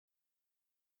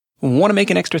Want to make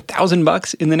an extra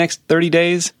 $1,000 in the next 30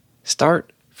 days?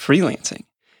 Start freelancing.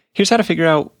 Here's how to figure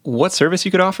out what service you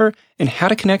could offer and how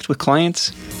to connect with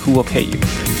clients who will pay you.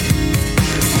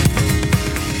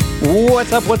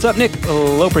 What's up? Nick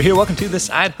Loper here. Welcome to the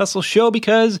Side Hustle Show,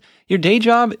 because your day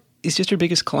job is just your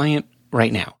biggest client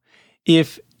right now.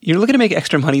 If you're looking to make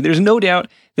extra money, there's no doubt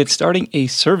that starting a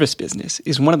service business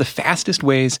is one of the fastest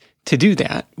ways to do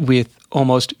that with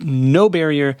almost no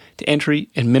barrier to entry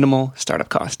and minimal startup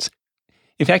costs.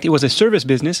 In fact, it was a service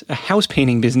business, a house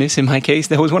painting business in my case,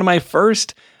 that was one of my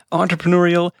first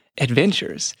entrepreneurial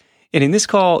adventures. And in this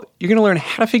call, you're going to learn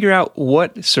how to figure out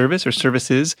what service or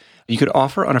services you could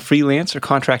offer on a freelance or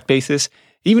contract basis,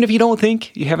 even if you don't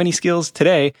think you have any skills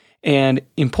today, and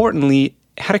importantly,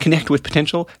 how to connect with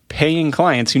potential paying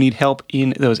clients who need help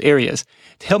in those areas.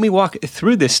 To help me walk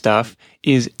through this stuff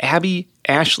is Abby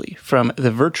Ashley from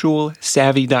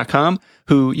thevirtualsavvy.com,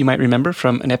 who you might remember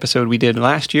from an episode we did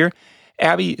last year.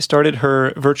 Abby started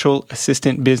her virtual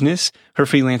assistant business, her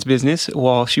freelance business,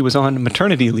 while she was on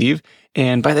maternity leave.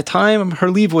 And by the time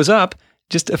her leave was up,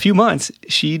 just a few months,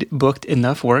 she'd booked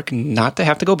enough work not to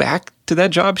have to go back to that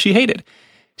job she hated.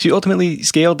 She ultimately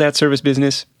scaled that service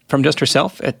business from just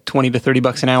herself at $20 to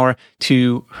 $30 an hour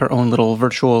to her own little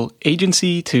virtual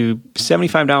agency to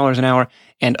 $75 an hour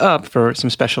and up for some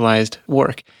specialized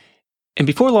work. And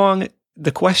before long,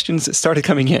 the questions started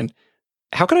coming in.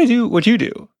 How can I do what you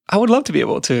do? I would love to be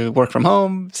able to work from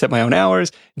home, set my own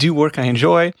hours, do work I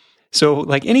enjoy. So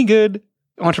like any good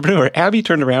entrepreneur, Abby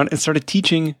turned around and started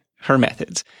teaching her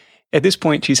methods. At this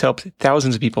point, she's helped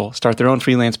thousands of people start their own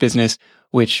freelance business,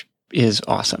 which is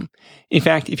awesome. In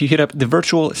fact, if you hit up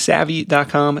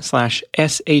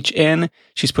thevirtualsavvy.com/SHN,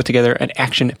 she's put together an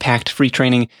action-packed free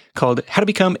training called How to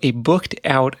Become a Booked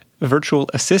Out Virtual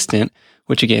Assistant,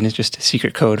 which again is just a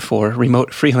secret code for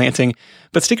remote freelancing.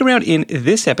 But stick around in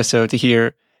this episode to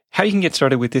hear how you can get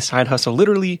started with this side hustle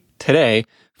literally today,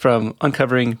 from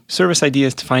uncovering service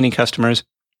ideas to finding customers,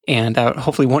 and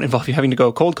hopefully won't involve you having to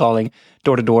go cold calling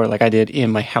door to door like I did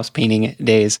in my house painting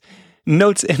days.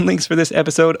 Notes and links for this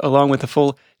episode, along with a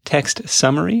full text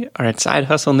summary, are at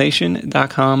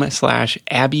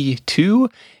sidehustlenation.com/Abby2,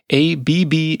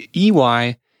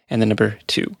 ABBEY, and the number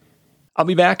 2. I'll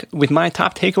be back with my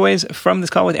top takeaways from this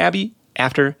call with Abby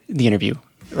after the interview.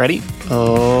 Ready?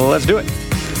 Let's do it.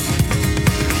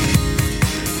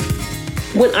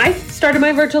 When I started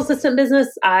my virtual assistant business,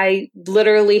 I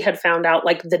literally had found out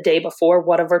like the day before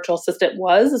what a virtual assistant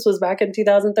was. This was back in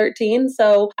 2013.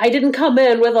 So I didn't come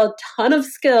in with a ton of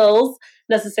skills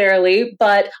necessarily,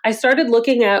 but I started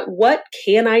looking at what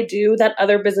can I do that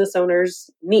other business owners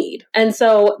need. And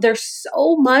so there's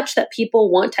so much that people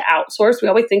want to outsource. We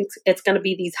always think it's going to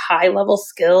be these high level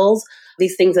skills,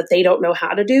 these things that they don't know how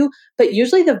to do. But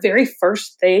usually the very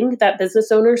first thing that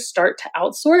business owners start to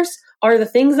outsource are the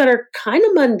things that are kind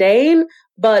of mundane,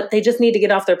 but they just need to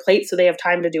get off their plate so they have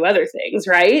time to do other things,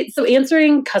 right? So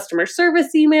answering customer service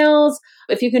emails,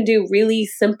 if you can do really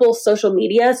simple social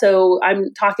media. So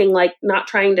I'm talking like not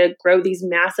trying to grow these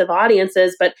massive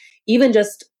audiences, but even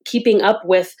just keeping up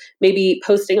with maybe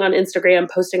posting on Instagram,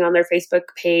 posting on their Facebook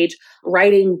page,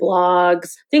 writing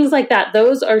blogs, things like that.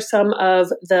 Those are some of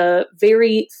the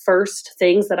very first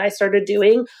things that I started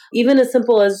doing, even as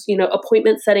simple as,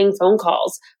 appointment setting phone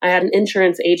calls. I had an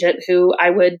insurance agent who I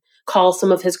would call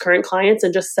some of his current clients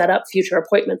and just set up future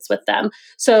appointments with them.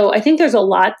 So I think there's a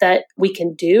lot that we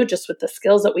can do just with the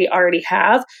skills that we already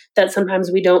have that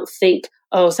sometimes we don't think,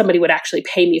 oh, somebody would actually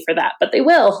pay me for that, but they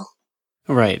will.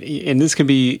 Right. And this can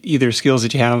be either skills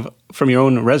that you have from your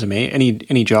own resume,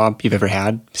 any job you've ever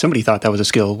had. Somebody thought that was a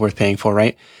skill worth paying for,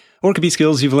 right? Or it could be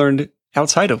skills you've learned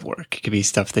outside of work. It could be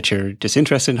stuff that you're just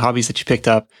interested in, hobbies that you picked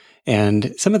up.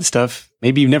 And some of the stuff,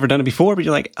 maybe you've never done it before, but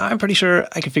you're like, I'm pretty sure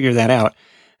I can figure that out.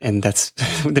 And that's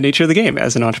the nature of the game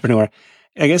as an entrepreneur.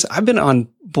 I guess I've been on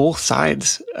both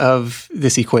sides of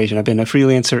this equation. I've been a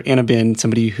freelancer and I've been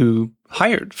somebody who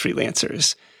hired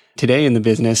freelancers. Today in the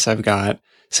business, I've got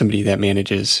somebody that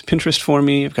manages Pinterest for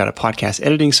me. I've got a podcast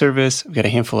editing service. I've got a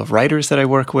handful of writers that I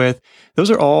work with. Those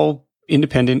are all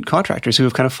independent contractors who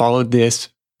have kind of followed this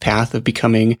path of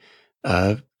becoming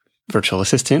a virtual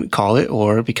assistant, call it,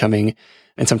 or becoming,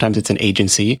 and sometimes it's an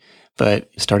agency, but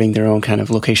starting their own kind of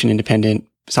location independent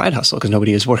side hustle because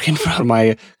nobody is working from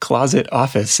my closet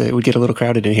office. It would get a little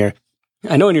crowded in here.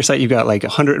 I know on your site, you've got like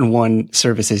 101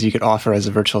 services you could offer as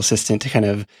a virtual assistant to kind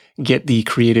of get the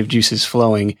creative juices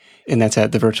flowing. And that's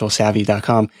at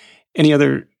thevirtualsavvy.com. Any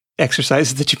other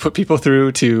exercises that you put people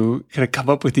through to kind of come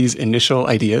up with these initial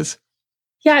ideas?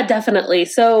 Yeah, definitely.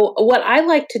 So what I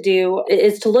like to do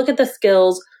is to look at the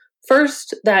skills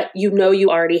First, that you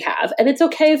already have. And it's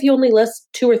okay if you only list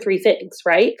 2 or 3 things,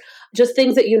 right? Just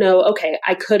things that okay,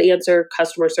 I could answer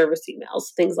customer service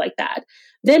emails, things like that.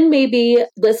 Then maybe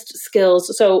list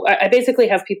skills. So I basically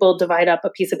have people divide up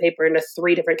a piece of paper into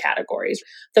 3 different categories.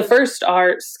 The first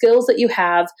are skills that you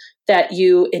have that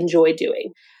you enjoy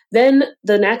doing. Then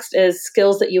the next is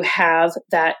skills that you have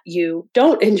that you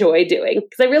don't enjoy doing.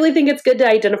 Because I really think it's good to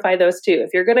identify those too.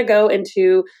 If you're going to go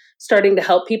into starting to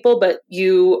help people, but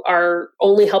you are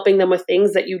only helping them with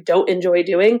things that you don't enjoy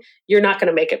doing, you're not going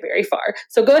to make it very far.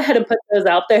 So go ahead and put those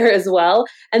out there as well.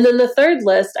 And then the third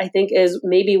list, I think, is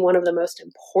maybe one of the most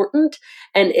important.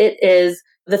 And it is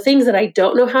the things that I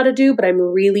don't know how to do, but I'm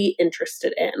really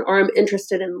interested in, or I'm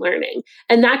interested in learning.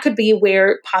 And that could be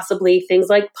where possibly things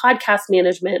like podcast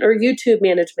management or YouTube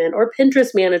management or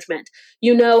Pinterest management,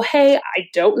 hey, I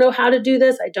don't know how to do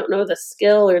this. I don't know the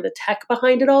skill or the tech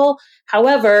behind it all.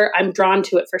 However, I'm drawn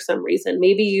to it for some reason.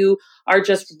 Maybe you are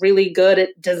just really good at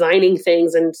designing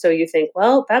things. And so you think,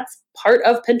 well, that's part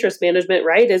of Pinterest management,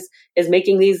 right? Is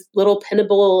making these little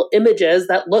pinnable images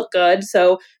that look good.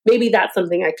 So maybe that's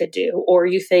something I could do. Or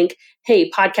you think, hey,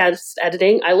 podcast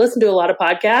editing, I listen to a lot of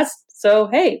podcasts. So,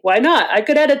 hey, why not? I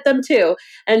could edit them too.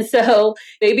 And so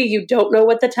maybe you don't know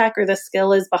what the tech or the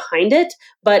skill is behind it,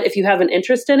 but if you have an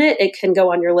interest in it, it can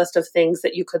go on your list of things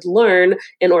that you could learn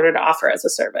in order to offer as a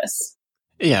service.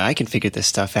 Yeah, I can figure this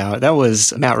stuff out. That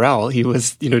was Matt Rowell. He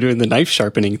was, doing the knife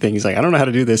sharpening thing. He's like, I don't know how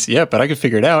to do this yet, but I could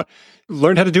figure it out.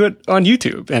 Learned how to do it on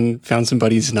YouTube and found some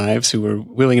buddies' knives who were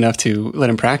willing enough to let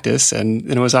him practice. And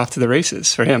then it was off to the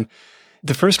races for him.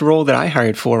 The first role that I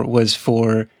hired for was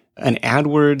for an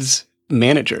AdWords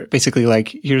manager. Basically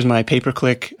like, here's my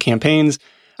pay-per-click campaigns.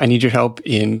 I need your help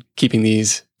in keeping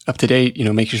these up to date,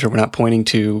 making sure we're not pointing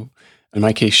to, in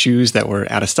my case, shoes that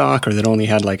were out of stock or that only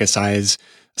had like a size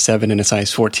 7 and a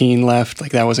size 14 left.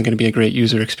 Like that wasn't going to be a great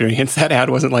user experience. That ad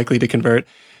wasn't likely to convert.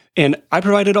 And I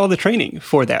provided all the training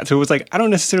for that. So it was like, I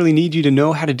don't necessarily need you to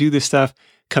know how to do this stuff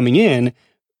coming in,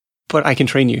 but I can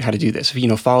train you how to do this.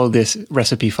 Follow this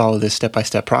recipe, follow this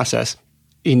step-by-step process.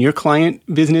 In your client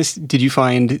business, did you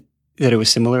find that it was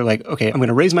similar? Like, okay, I'm going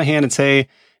to raise my hand and say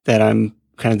that I'm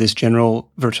kind of this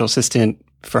general virtual assistant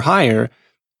for hire.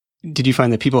 Did you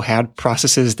find that people had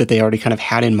processes that they already kind of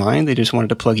had in mind? They just wanted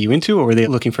to plug you into, or were they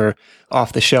looking for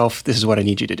off the shelf, this is what I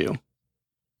need you to do?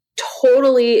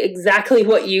 Totally exactly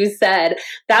what you said.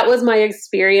 That was my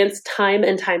experience time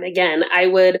and time again. I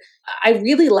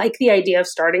really like the idea of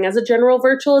starting as a general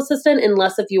virtual assistant,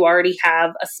 unless if you already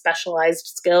have a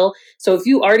specialized skill. So if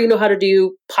you already know how to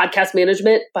do podcast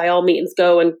management, by all means,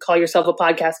 go and call yourself a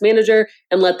podcast manager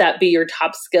and let that be your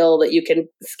top skill that you can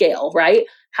scale, right?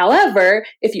 However,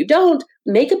 if you don't,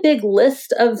 make a big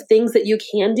list of things that you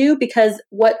can do, because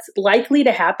what's likely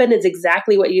to happen is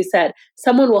exactly what you said.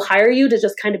 Someone will hire you to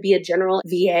just kind of be a general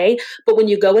VA, but when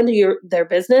you go into their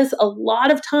business, a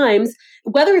lot of times,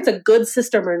 whether it's a good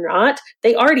system or not,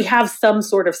 they already have some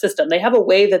sort of system. They have a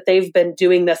way that they've been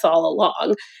doing this all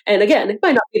along. And again, it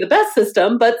might not be the best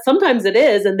system, but sometimes it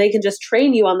is, and they can just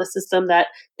train you on the system that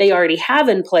they already have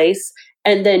in place.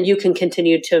 And then you can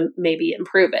continue to maybe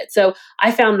improve it. So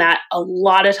I found that a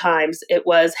lot of times it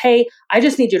was, hey, I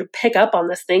just need you to pick up on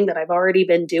this thing that I've already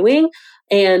been doing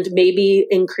and maybe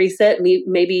increase it,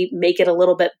 maybe make it a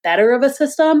little bit better of a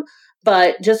system,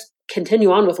 but just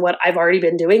continue on with what I've already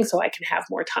been doing so I can have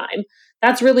more time.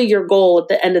 That's really your goal at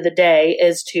the end of the day,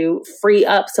 is to free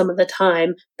up some of the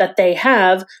time that they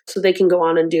have so they can go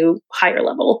on and do higher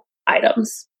level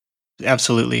items.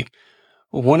 Absolutely.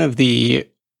 One of the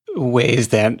ways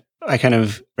that I kind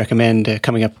of recommend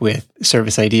coming up with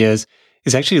service ideas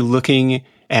is actually looking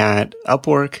at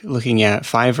Upwork, looking at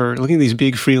Fiverr, looking at these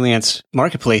big freelance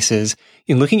marketplaces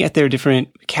and looking at their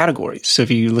different categories. So if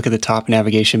you look at the top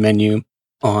navigation menu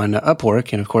on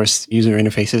Upwork, and of course, user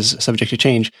interface is subject to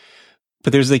change,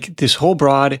 but there's like this whole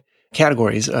broad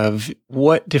categories of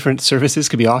what different services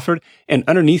could be offered. And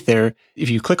underneath there, if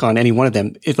you click on any one of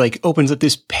them, it like opens up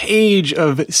this page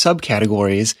of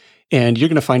subcategories. And you're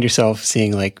going to find yourself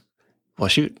seeing like, well,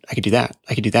 shoot, I could do that.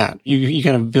 I could do that. You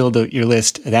kind of build your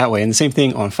list that way. And the same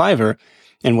thing on Fiverr.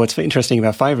 And what's interesting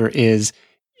about Fiverr is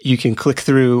you can click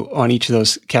through on each of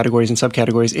those categories and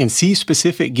subcategories and see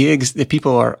specific gigs that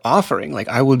people are offering. Like,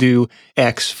 I will do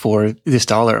X for this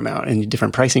dollar amount and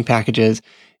different pricing packages.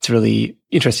 It's really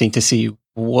interesting to see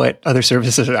what other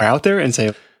services are out there and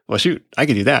say, well, shoot, I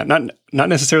could do that. Not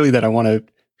necessarily that I want to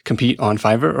compete on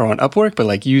Fiverr or on Upwork, but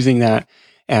like using that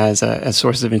as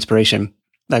sources of inspiration.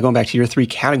 Now, going back to your 3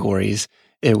 categories,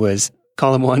 it was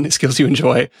column 1, skills you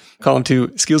enjoy, column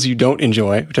 2, skills you don't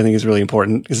enjoy, which I think is really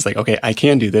important because it's like, okay, I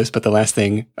can do this, but the last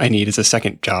thing I need is a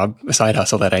second job, a side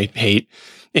hustle that I hate.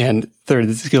 And third,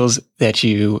 the skills that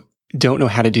you don't know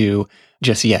how to do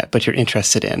just yet, but you're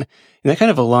interested in. And that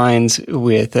kind of aligns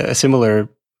with a similar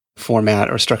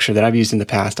format or structure that I've used in the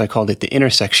past. I called it the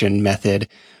intersection method,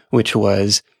 which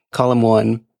was column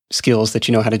 1, skills that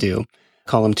you know how to do.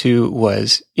 Column 2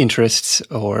 was interests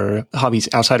or hobbies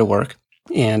outside of work.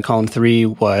 And column 3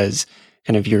 was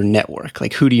kind of your network.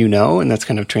 Like, who do you know? And that's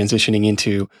kind of transitioning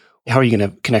into how are you going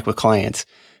to connect with clients?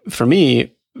 For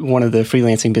me, one of the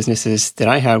freelancing businesses that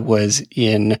I had was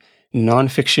in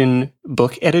nonfiction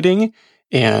book editing.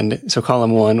 And so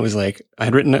column 1 was like, I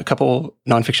had written a couple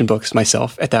nonfiction books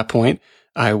myself at that point.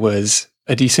 I was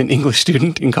a decent English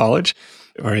student in college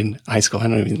or in high school. I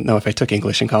don't even know if I took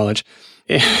English in college.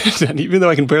 And even though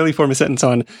I can barely form a sentence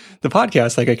on the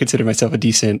podcast, like I consider myself a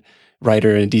decent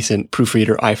writer and a decent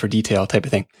proofreader, eye for detail type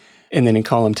of thing. And then in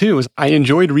column 2 was I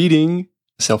enjoyed reading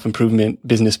self-improvement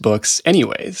business books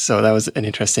anyways. So that was an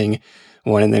interesting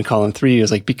one. And then column 3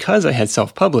 was like, because I had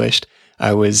self-published,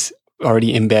 I was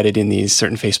already embedded in these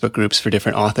certain Facebook groups for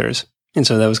different authors. And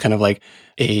so that was kind of like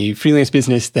a freelance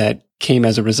business that came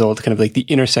as a result, kind of like the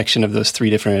intersection of those 3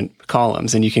 different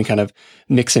columns. And you can kind of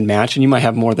mix and match, and you might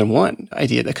have more than one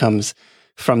idea that comes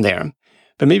from there.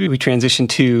 But maybe we transition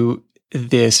to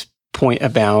this point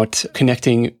about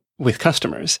connecting with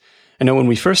customers. I know when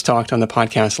we first talked on the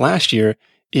podcast last year,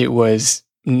 it was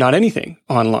not anything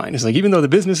online. It's like, even though the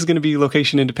business is going to be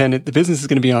location independent, the business is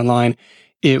going to be online,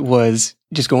 it was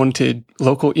just going to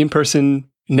local in-person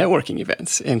networking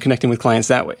events and connecting with clients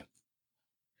that way.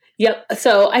 Yep.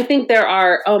 So I think there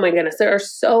are, oh my goodness, there are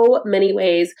so many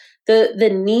ways. The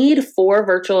need for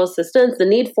virtual assistants, the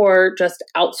need for just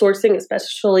outsourcing,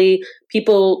 especially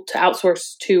people to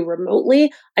outsource to remotely,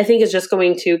 I think is just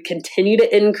going to continue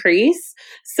to increase.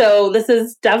 So this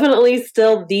is definitely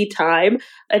still the time.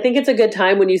 I think it's a good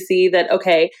time when you see that,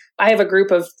 okay, I have a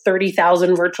group of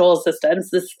 30,000 virtual assistants.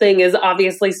 This thing is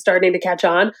obviously starting to catch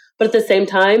on. But at the same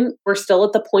time, we're still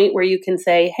at the point where you can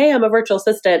say, hey, I'm a virtual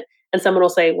assistant. And someone will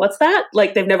say, what's that?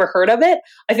 Like they've never heard of it.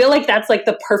 I feel like that's like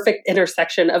the perfect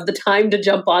intersection of the time to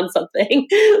jump on something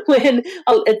when it's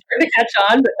starting to catch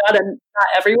on, but not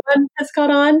everyone has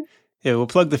caught on. Yeah, we'll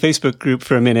plug the Facebook group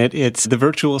for a minute. It's the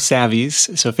Virtual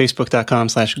Savvies. So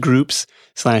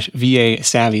facebook.com/groups/VA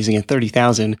Savvies. Again,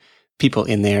 30,000 people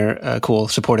in there. A cool,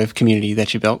 supportive community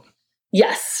that you built.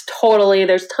 Yes, totally.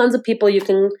 There's tons of people you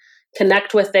can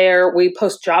connect with there. We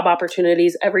post job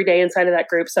opportunities every day inside of that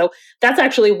group. So that's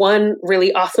actually one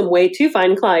really awesome way to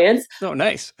find clients. Oh,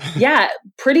 nice. Yeah,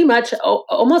 pretty much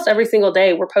almost every single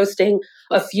day we're posting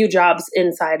a few jobs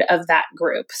inside of that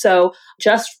group. So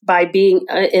just by being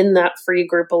in that free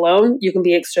group alone, you can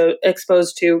be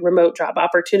exposed to remote job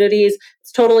opportunities.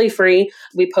 It's totally free.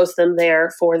 We post them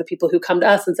there for the people who come to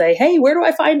us and say, hey, where do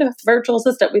I find a virtual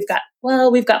assistant? We've got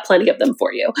plenty of them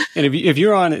for you. And if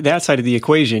you're on that side of the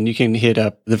equation, you can hit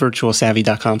up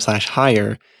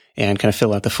thevirtualsavvy.com/hire and kind of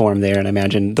fill out the form there. And I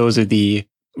imagine those are the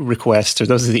requests or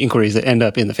those are the inquiries that end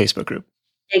up in the Facebook group.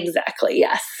 Exactly.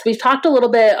 Yes. We've talked a little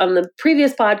bit on the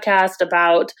previous podcast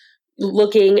about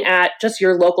looking at just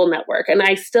your local network. And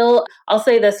I'll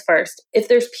say this first. If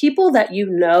there's people that you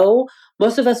know,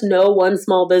 most of us know one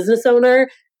small business owner,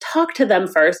 talk to them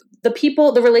first.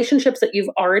 The relationships that you've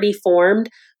already formed,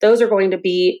 those are going to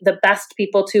be the best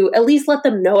people to at least let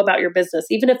them know about your business.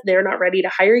 Even if they're not ready to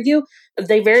hire you,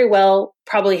 they very well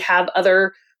probably have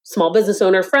other small business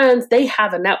owner friends. They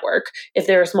have a network if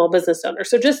they're a small business owner.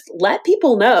 So just let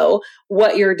people know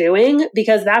what you're doing,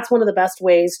 because that's one of the best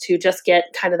ways to just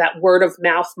get kind of that word of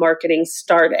mouth marketing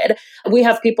started. We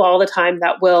have people all the time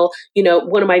that will,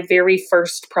 one of my very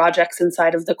first projects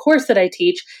inside of the course that I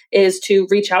teach is to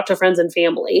reach out to friends and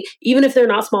family. Even if they're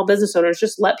not small business owners,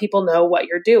 just let people know what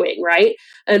you're doing, right?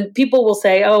 And people will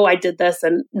say, oh, I did this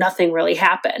and nothing really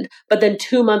happened. But then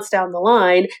 2 months down the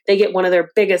line, they get one of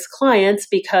their biggest clients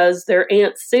because their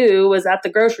Aunt Sue was at the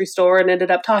grocery store and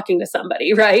ended up talking to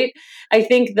somebody, right? I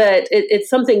think that it's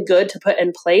something good to put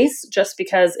in place just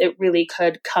because it really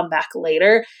could come back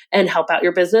later and help out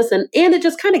your business. And it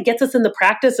just kind of gets us in the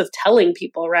practice of telling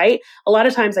people, right? A lot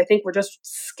of times I think we're just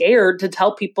scared to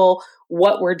tell people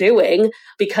what we're doing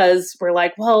because we're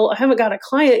like, well, I haven't got a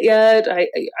client yet.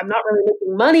 I'm not really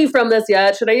making money from this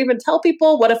yet. Should I even tell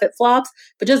people? What if it flops?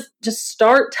 But just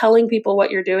start telling people what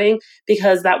you're doing,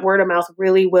 because that word of mouth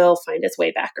really will find its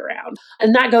way back around.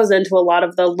 And that goes into a lot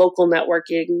of the local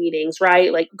networking meetings,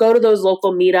 right? Like go to those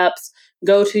local meetups,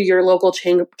 go to your local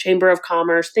chamber of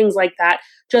commerce, things like that.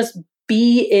 Just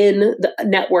be in the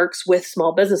networks with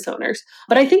small business owners.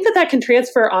 But I think that can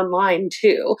transfer online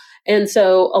too. And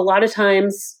so a lot of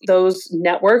times those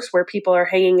networks where people are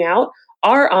hanging out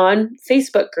are on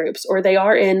Facebook groups or they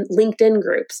are in LinkedIn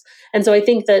groups. And so I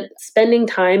think that spending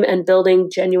time and building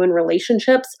genuine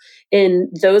relationships in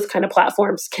those kind of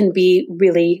platforms can be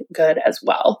really good as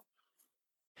well.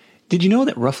 Did you know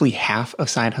that roughly half of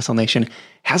Side Hustle Nation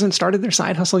hasn't started their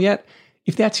side hustle yet?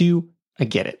 If that's you, I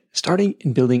get it. Starting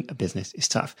and building a business is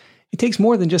tough. It takes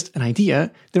more than just an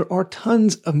idea. There are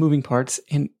tons of moving parts,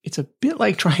 and it's a bit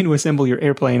like trying to assemble your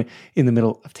airplane in the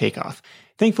middle of takeoff.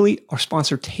 Thankfully, our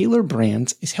sponsor Tailor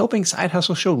Brands is helping Side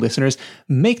Hustle Show listeners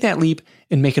make that leap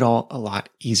and make it all a lot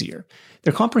easier.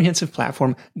 Their comprehensive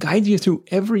platform guides you through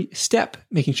every step,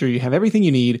 making sure you have everything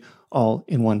you need all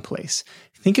in one place.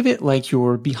 Think of it like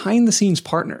your behind-the-scenes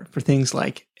partner for things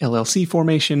like LLC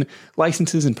formation,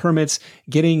 licenses and permits,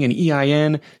 getting an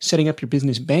EIN, setting up your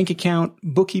business bank account,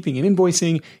 bookkeeping and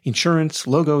invoicing, insurance,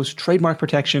 logos, trademark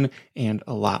protection, and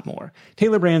a lot more.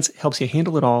 Tailor Brands helps you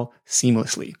handle it all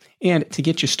seamlessly. And to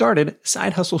get you started,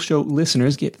 Side Hustle Show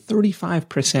listeners get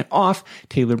 35% off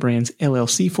Tailor Brands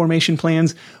LLC formation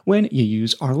plans when you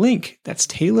use our link. That's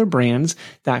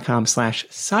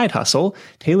tailorbrands.com/side hustle.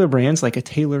 Tailor Brands, like a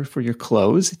tailor for your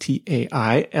clothes,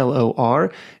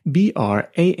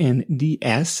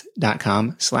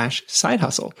 TAILORBRANDS.com/side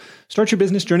hustle. Start your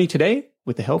business journey today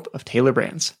with the help of Tailor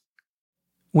Brands.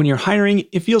 When you're hiring,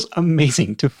 it feels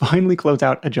amazing to finally close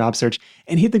out a job search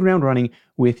and hit the ground running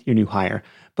with your new hire.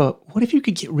 But what if you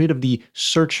could get rid of the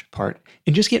search part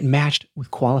and just get matched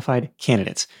with qualified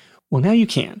candidates? Well, now you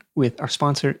can with our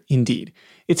sponsor, Indeed.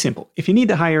 It's simple. If you need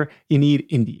to hire, you need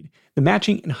Indeed. The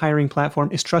matching and hiring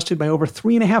platform is trusted by over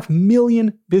 3.5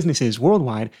 million businesses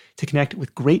worldwide to connect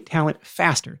with great talent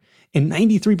faster. And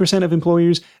 93% of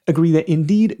employers agree that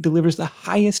Indeed delivers the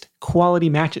highest quality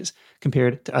matches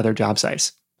compared to other job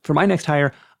sites. For my next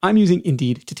hire, I'm using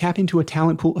Indeed to tap into a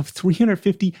talent pool of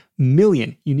 350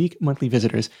 million unique monthly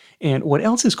visitors. And what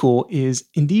else is cool is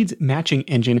Indeed's matching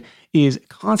engine is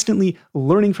constantly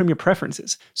learning from your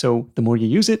preferences. So the more you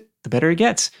use it, the better it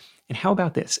gets. And how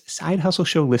about this? Side Hustle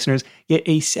Show listeners get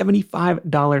a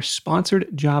 $75 sponsored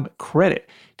job credit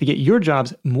to get your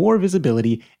jobs more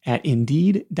visibility at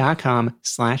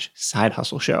Indeed.com/Side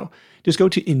Hustle Show. Just go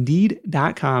to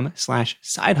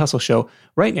Indeed.com/Side Hustle Show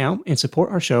right now and support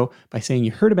our show by saying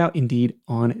you heard about Indeed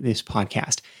on this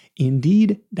podcast.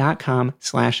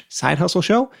 Indeed.com/Side Hustle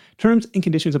Show. Terms and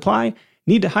conditions apply.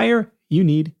 Need to hire? You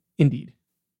need Indeed.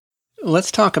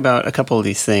 Let's talk about a couple of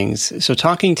these things. So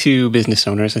talking to business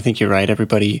owners, I think you're right.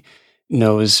 Everybody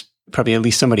knows probably at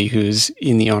least somebody who's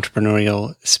in the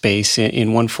entrepreneurial space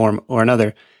in one form or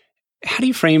another. How do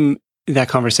you frame that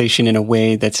conversation in a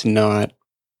way that's not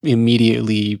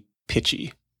immediately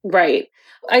pitchy? Right.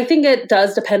 I think it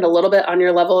does depend a little bit on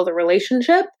your level of the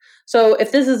relationship. So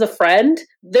if this is a friend,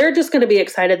 they're just going to be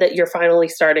excited that you're finally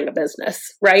starting a business,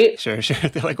 right? Sure.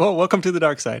 They're like, well, welcome to the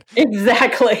dark side.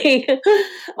 Exactly.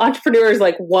 Entrepreneurs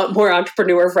want more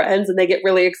entrepreneur friends, and they get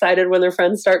really excited when their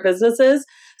friends start businesses.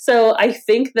 So I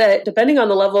think that depending on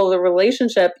the level of the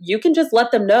relationship, you can just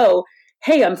let them know,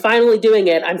 hey, I'm finally doing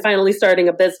it. I'm finally starting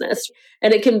a business.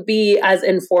 And it can be as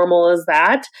informal as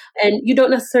that. And you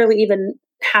don't necessarily even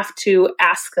have to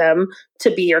ask them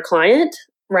to be your client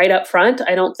right up front.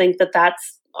 I don't think that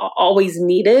that's always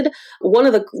needed. One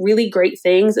of the really great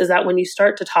things is that when you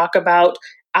start to talk about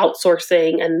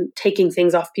outsourcing and taking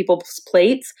things off people's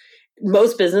plates,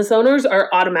 most business owners are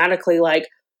automatically like,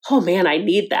 oh man, I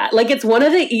need that. Like, it's one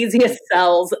of the easiest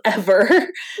sells ever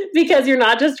because you're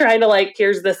not just trying to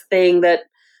here's this thing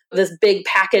this big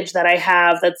package that I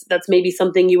have that's maybe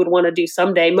something you would want to do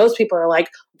someday. Most people are like,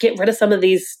 get rid of some of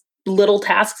these little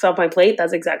tasks off my plate.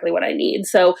 That's exactly what I need.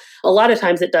 So a lot of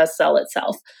times it does sell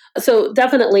itself. So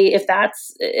definitely if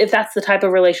that's the type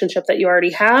of relationship that you already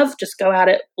have, just go at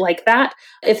it like that.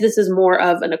 If this is more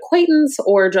of an acquaintance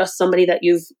or just somebody that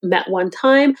you've met one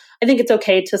time, I think it's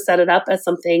okay to set it up as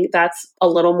something that's a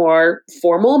little more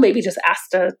formal. Maybe just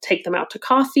ask to take them out to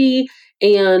coffee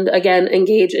and again,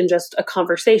 engage in just a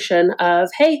conversation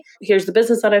of, hey, here's the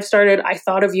business that I've started. I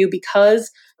thought of you because,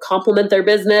 compliment their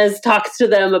business, talk to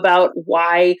them about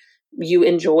why you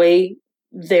enjoy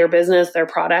their business, their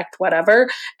product, whatever.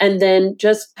 And then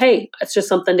just, hey, it's just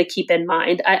something to keep in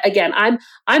mind.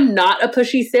 I'm not a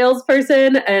pushy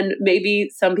salesperson, and maybe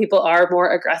some people are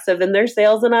more aggressive in their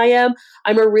sales than I am.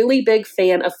 I'm a really big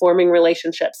fan of forming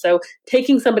relationships. So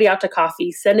taking somebody out to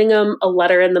coffee, sending them a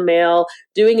letter in the mail,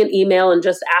 doing an email and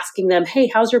just asking them,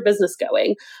 hey, how's your business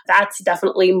going? That's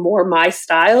definitely more my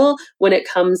style when it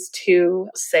comes to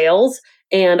sales.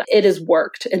 And it has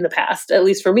worked in the past, at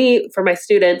least for me, for my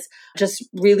students, just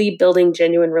really building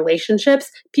genuine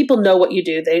relationships. People know what you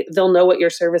do. They'll know what your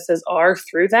services are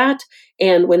through that.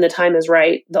 And when the time is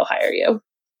right, they'll hire you.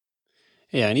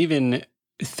 Yeah. And even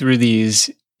through these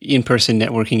in-person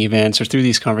networking events or through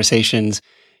these conversations,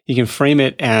 you can frame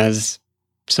it as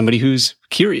somebody who's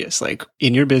curious, like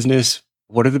in your business,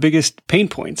 what are the biggest pain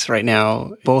points right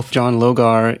now? Both John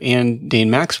Logar and Dane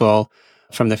Maxwell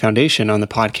from the foundation on the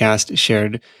podcast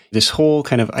shared this whole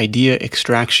kind of idea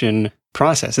extraction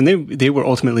process. And they were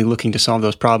ultimately looking to solve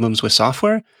those problems with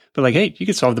software, but like, hey, you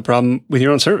could solve the problem with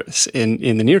your own service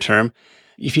in the near term.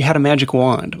 If you had a magic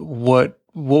wand, what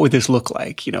would this look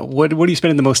like? What are you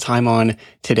spending the most time on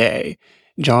today?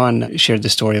 John shared the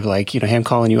story of like, hey, I'm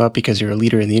calling you up because you're a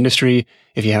leader in the industry.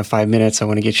 If you have 5 minutes, I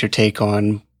want to get your take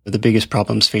on the biggest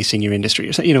problems facing your industry,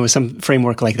 or some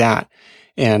framework like that.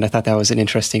 And I thought that was an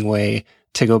interesting way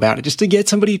to go about it, just to get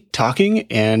somebody talking.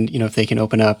 And, if they can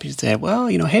open up, you say, well,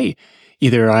 hey,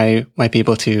 either I might be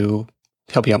able to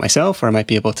help you out myself, or I might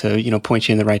be able to, point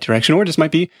you in the right direction, or it just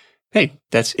might be, hey,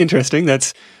 that's interesting.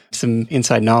 That's some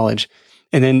inside knowledge.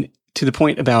 And then to the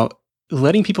point about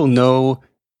letting people know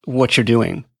what you're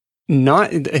doing. I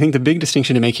think the big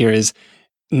distinction to make here is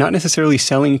not necessarily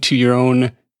selling to your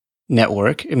own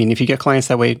network. I mean, if you get clients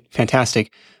that way,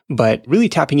 fantastic, but really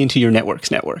tapping into your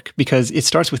network's network, because it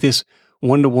starts with this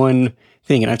one-to-one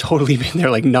thing. And I've totally been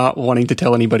there, like not wanting to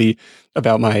tell anybody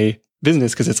about my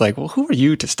business because it's like, well, who are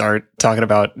you to start talking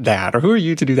about that? Or who are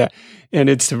you to do that? And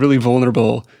it's a really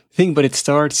vulnerable thing, but it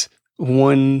starts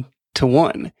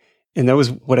one-to-one. And that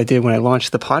was what I did when I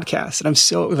launched the podcast. And I'm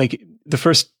so like, the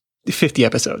first 50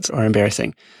 episodes are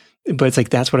embarrassing, but it's like,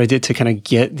 that's what I did to kind of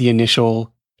get the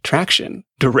initial traction.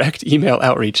 Direct email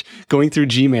outreach, going through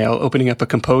Gmail, opening up a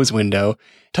compose window,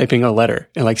 typing a letter,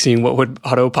 and like seeing what would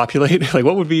auto populate. Like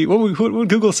what would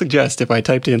Google suggest if I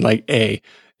typed in like A,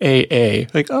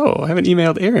 like, oh, I haven't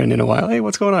emailed Aaron in a while. Hey,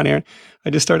 what's going on, Aaron?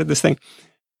 I just started this thing.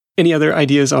 Any other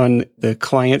ideas on the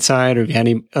client side, or have you had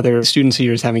any other students of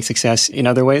yours having success in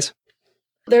other ways?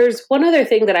 There's one other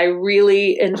thing that I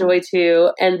really enjoy too,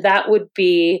 and that would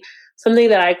be something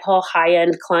that I call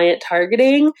high-end client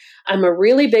targeting. I'm a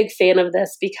really big fan of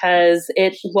this because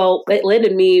it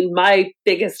landed me my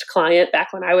biggest client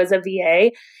back when I was a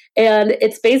VA. And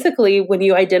it's basically when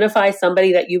you identify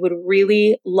somebody that you would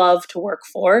really love to work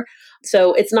for.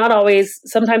 So it's not always,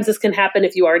 sometimes this can happen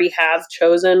if you already have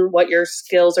chosen what your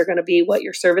skills are going to be, what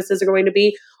your services are going to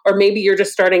be, or maybe you're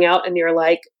just starting out and you're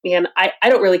like, man, I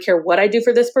don't really care what I do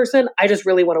for this person. I just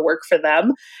really want to work for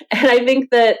them. And I think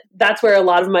that that's where a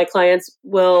lot of my clients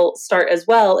will start as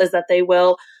well, is that they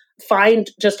will find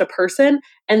just a person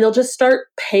and they'll just start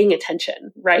paying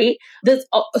attention, right?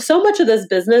 So much of this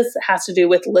business has to do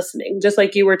with listening. Just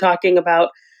like you were talking about,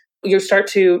 you start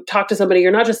to talk to somebody,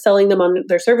 you're not just selling them on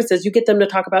their services, you get them to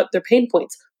talk about their pain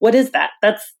points. What is that?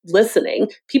 That's listening.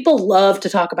 People love to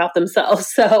talk about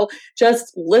themselves. So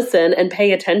just listen and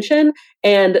pay attention,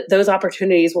 and those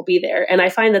opportunities will be there. And I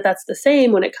find that that's the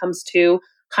same when it comes to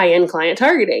high-end client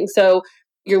targeting. So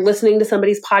you're listening to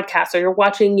somebody's podcast, or you're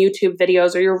watching YouTube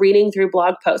videos, or you're reading through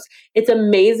blog posts. It's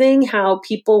amazing how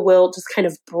people will just kind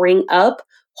of bring up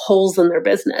holes in their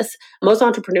business. Most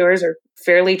entrepreneurs are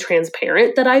fairly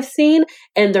transparent that I've seen,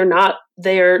 and they're not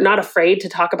afraid to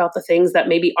talk about the things that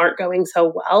maybe aren't going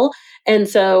so well. And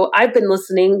so I've been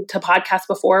listening to podcasts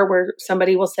before where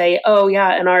somebody will say, oh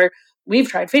yeah, we've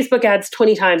tried Facebook ads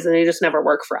 20 times and they just never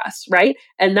work for us, right?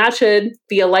 And that should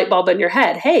be a light bulb in your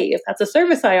head. Hey, if that's a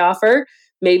service I offer,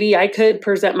 maybe I could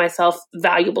present myself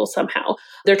valuable somehow.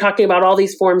 They're talking about all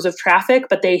these forms of traffic,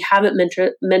 but they haven't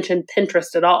mentioned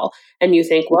Pinterest at all. And you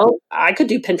think, well, I could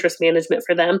do Pinterest management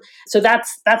for them. So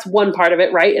that's one part of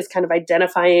it, right? Is kind of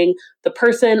identifying the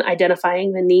person,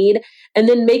 identifying the need, and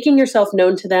then making yourself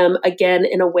known to them again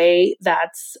in a way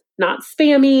that's not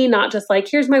spammy, not just like,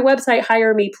 here's my website,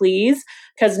 hire me, please,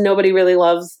 because nobody really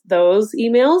loves those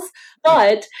emails.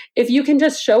 But if you can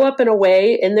just show up in a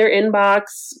way in their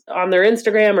inbox, on their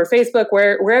Instagram or Facebook,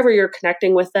 wherever you're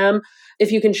connecting with them,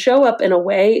 if you can show up in a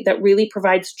way that really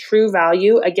provides true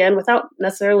value, again, without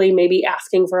necessarily maybe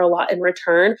asking for a lot in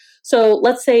return. So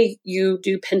let's say you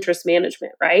do Pinterest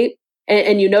management, right?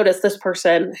 And you notice this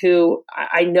person who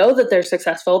I know that they're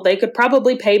successful. They could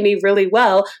probably pay me really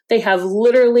well. They have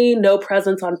literally no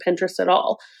presence on Pinterest at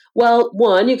all. Well,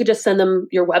 one, you could just send them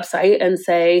your website and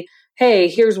say, hey,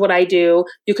 here's what I do.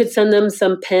 You could send them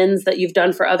some pins that you've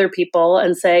done for other people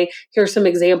and say, here's some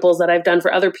examples that I've done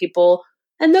for other people.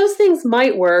 And those things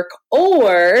might work.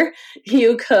 Or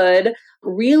you could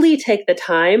really take the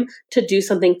time to do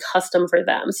something custom for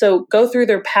them. So go through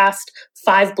their past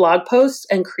 5 blog posts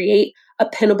and create a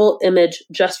pinnable image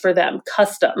just for them,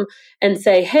 custom, and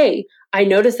say, hey, I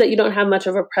noticed that you don't have much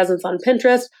of a presence on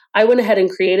Pinterest. I went ahead and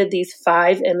created these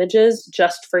 5 images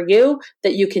just for you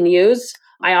that you can use.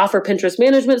 I offer Pinterest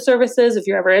management services if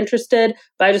you're ever interested,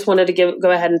 but I just wanted to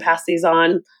go ahead and pass these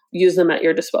on, use them at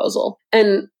your disposal.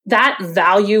 And that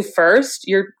value first,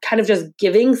 you're kind of just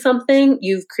giving something.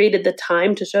 You've created the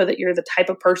time to show that you're the type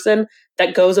of person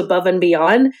that goes above and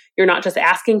beyond. You're not just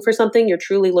asking for something, you're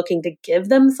truly looking to give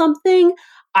them something.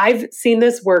 I've seen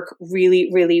this work really,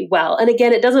 really well. And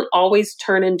again, it doesn't always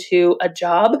turn into a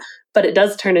job, but it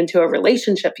does turn into a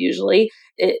relationship usually.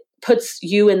 It puts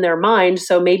you in their mind.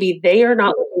 So maybe they are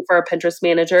not looking for a Pinterest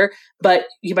manager, but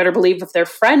you better believe if their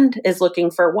friend is looking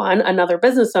for one, another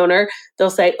business owner, they'll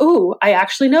say, "Ooh, I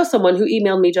actually know someone who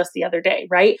emailed me just the other day,"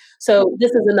 right? So this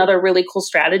is another really cool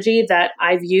strategy that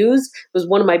I've used. It was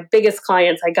one of my biggest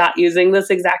clients I got using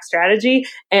this exact strategy.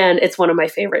 And it's one of my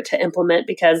favorite to implement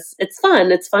because it's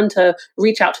fun. It's fun to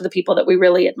reach out to the people that we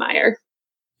really admire.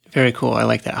 Very cool. I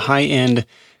like that. High-end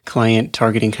client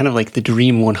targeting, kind of like the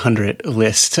Dream 100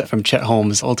 list from Chet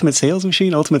Holmes, Ultimate Sales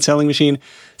Machine, Ultimate Selling Machine,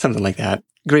 something like that.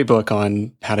 Great book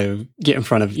on how to get in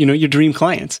front of, your dream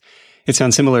clients. It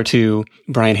sounds similar to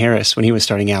Brian Harris when he was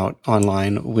starting out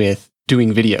online with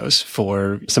doing videos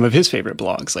for some of his favorite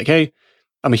blogs. Like, hey,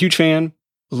 I'm a huge fan,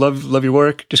 love your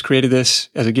work, just created this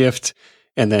as a gift.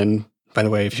 And then, by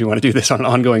the way, if you want to do this on an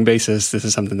ongoing basis, this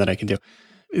is something that I can do.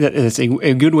 It's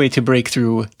a good way to break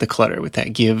through the clutter with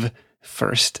that give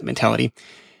first mentality.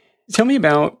 Tell me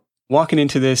about walking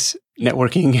into this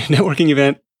networking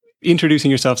event,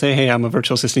 introducing yourself, say, "Hey, I'm a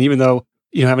virtual assistant," even though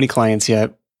you don't have any clients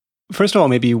yet. First of all,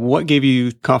 maybe what gave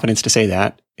you confidence to say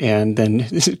that? And then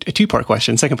this is a two-part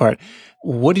question. Second part,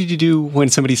 what did you do when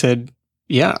somebody said,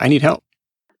 "Yeah, I need help"?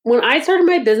 When I started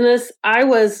my business, I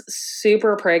was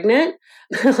super pregnant,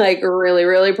 like really,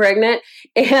 really pregnant.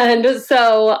 And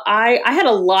so I had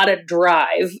a lot of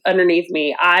drive underneath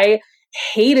me. I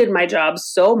hated my job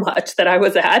so much that I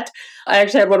was at. I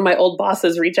actually had one of my old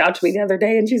bosses reach out to me the other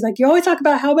day and she's like, "You always talk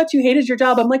about how much you hated your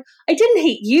job." I'm like, "I didn't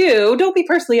hate you. Don't be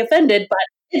personally offended, but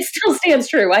it still stands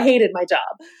true. I hated my job."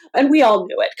 And we all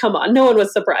knew it. Come on. No one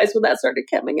was surprised when that started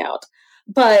coming out.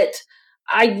 But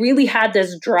I really had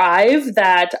this drive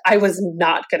that I was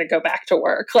not going to go back to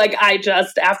work. Like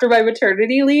after my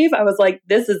maternity leave, I was like,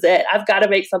 this is it. I've got to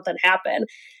make something happen.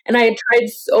 And I had tried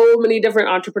so many different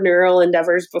entrepreneurial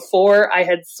endeavors before. I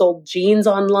had sold jeans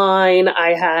online.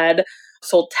 I had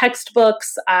sold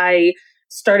textbooks. I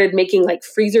started making like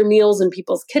freezer meals in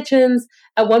people's kitchens.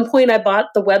 At one point, I bought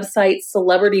the website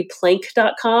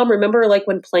celebrityplank.com. Remember like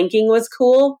when planking was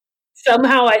cool?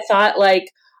 Somehow I thought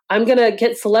like, I'm going to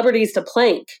get celebrities to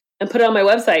plank and put it on my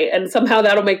website. And somehow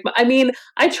that'll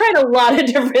I tried a lot of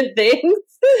different things.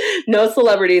 No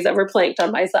celebrities ever planked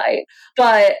on my site,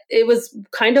 but it was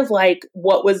kind of like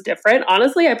what was different.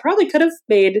 Honestly, I probably could have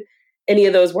made any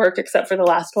of those work except for the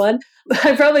last one.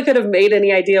 I probably could have made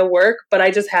any idea work, but I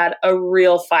just had a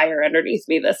real fire underneath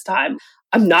me this time.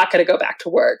 I'm not going to go back to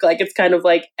work. Like it's kind of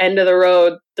like end of the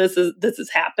road. This is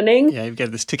happening. Yeah, you've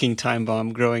got this ticking time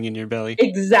bomb growing in your belly.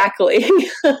 Exactly.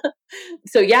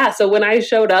 So when I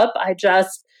showed up, I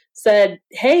just said,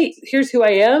 "Hey, here's who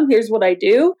I am. Here's what I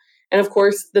do." And of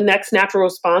course, the next natural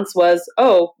response was,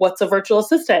 "Oh, what's a virtual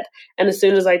assistant?" And as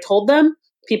soon as I told them,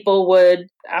 people would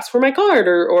ask for my card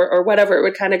or whatever. It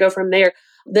would kind of go from there.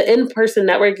 The in-person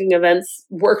networking events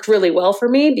worked really well for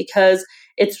me because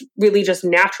it's really just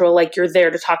natural. Like you're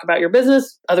there to talk about your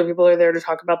business. Other people are there to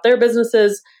talk about their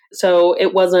businesses. So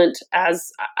it wasn't as,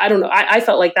 I don't know. I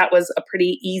felt like that was a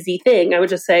pretty easy thing. I would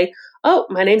just say, "Oh,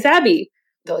 my name's Abby."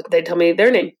 They'd tell me their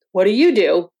name. "What do you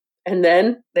do?" And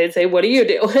then they'd say, "What do you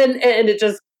do?" And it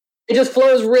just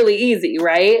flows really easy,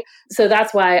 right? So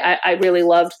that's why I really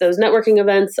loved those networking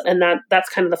events. And that's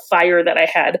kind of the fire that I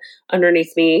had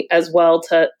underneath me as well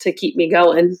to keep me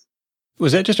going.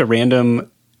 Was that just a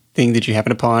random thing that you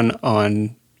happened upon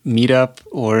on Meetup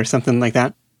or something like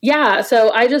that? Yeah. So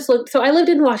I just looked. So I lived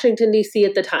in Washington, D.C.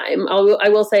 at the time. I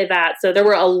will say that. So there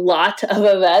were a lot of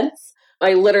events.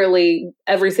 I literally,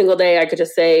 every single day, I could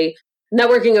just say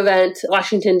networking event,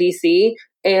 Washington, D.C.,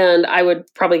 and I would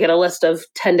probably get a list of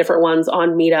 10 different ones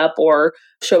on Meetup or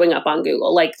showing up on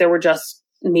Google. Like there were just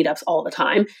meetups all the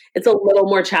time. It's a little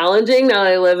more challenging now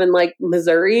that I live in like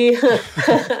Missouri.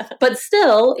 But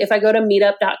still, if I go to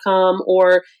meetup.com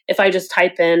or if I just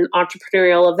type in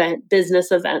entrepreneurial event,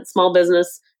 business event, small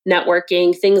business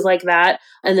networking, things like that,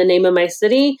 and the name of my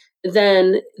city,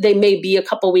 then they may be a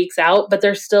couple weeks out, but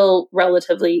they're still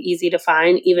relatively easy to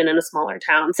find, even in a smaller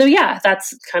town. So yeah,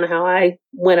 that's kind of how I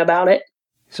went about it.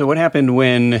 So what happened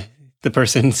when the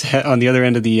person on the other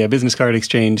end of the business card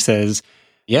exchange says,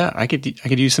 "Yeah, I could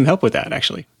use some help with that,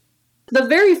 actually"? The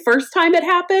very first time it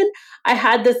happened, I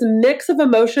had this mix of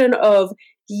emotion of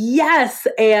yes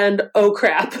and oh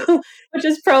crap, which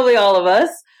is probably all of us.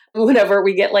 whenever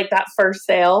we get like that first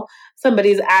sale,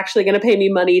 somebody's actually going to pay me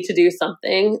money to do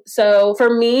something. So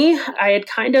for me, I had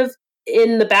kind of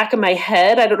in the back of my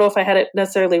head, I don't know if I had it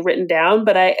necessarily written down,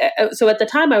 but so at the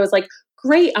time I was like,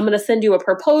 great, I'm going to send you a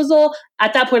proposal.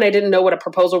 At that point, I didn't know what a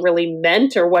proposal really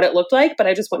meant or what it looked like, but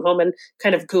I just went home and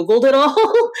kind of Googled it all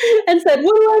and said,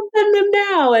 what do I send them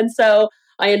now? And so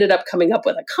I ended up coming up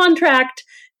with a contract,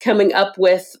 coming up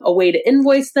with a way to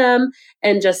invoice them,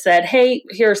 and just said, hey,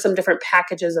 here are some different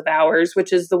packages of hours,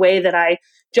 which is the way that I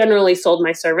generally sold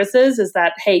my services, is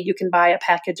that, hey, you can buy a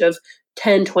package of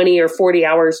 10, 20, or 40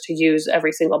 hours to use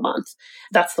every single month.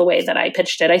 That's the way that I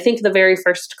pitched it. I think the very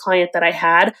first client that I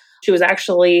had, she was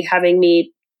actually having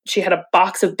me, she had a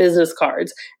box of business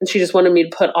cards and she just wanted me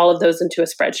to put all of those into a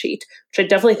spreadsheet, which I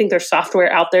definitely think there's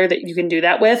software out there that you can do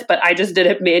that with, but I just did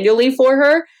it manually for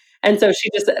her. And so she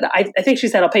just said, I think she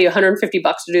said, I'll pay you $150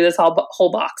 to do this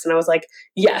whole box. And I was like,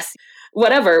 yes,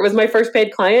 whatever. It was my first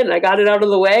paid client and I got it out of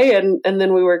the way and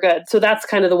then we were good. So that's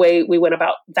kind of the way we went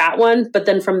about that one. But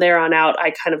then from there on out,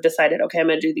 I kind of decided, okay, I'm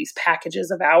going to do these packages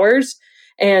of hours.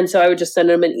 And so I would just send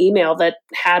them an email that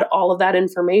had all of that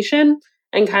information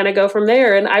and kind of go from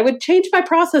there. And I would change my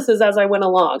processes as I went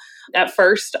along. At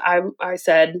first, I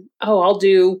said, oh, I'll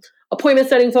do appointment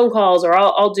setting phone calls, or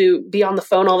I'll be on the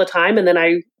phone all the time. And then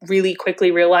I really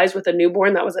quickly realized with a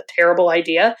newborn, that was a terrible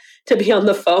idea to be on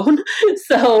the phone.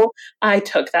 So I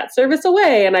took that service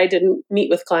away and I didn't meet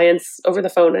with clients over the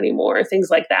phone anymore, things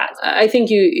like that. I think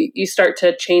you start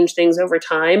to change things over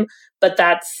time, but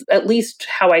that's at least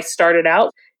how I started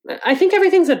out. I think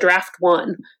everything's a draft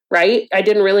one, right? I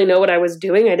didn't really know what I was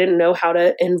doing. I didn't know how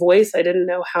to invoice. I didn't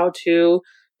know how to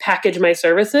package my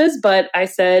services, but I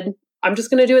said, I'm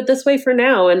just going to do it this way for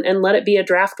now and let it be a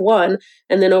draft one.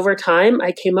 And then over time,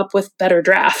 I came up with better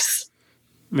drafts.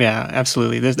 Yeah,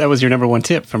 absolutely. That was your number one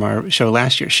tip from our show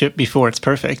last year. Ship before it's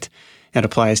perfect. It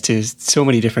applies to so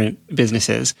many different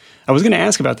businesses. I was going to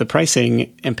ask about the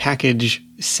pricing and package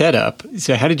setup.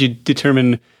 So how did you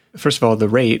determine, first of all, the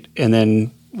rate? And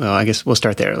then, well, I guess we'll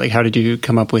start there. Like, how did you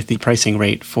come up with the pricing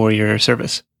rate for your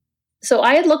service? So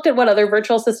I had looked at what other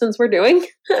virtual assistants were doing.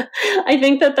 I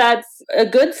think that that's a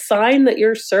good sign that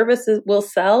your service will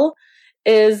sell.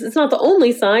 It's not the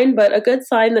only sign, but a good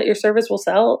sign that your service will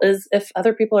sell is if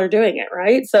other people are doing it,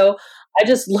 right? So I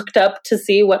just looked up to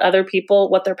see what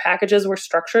their packages were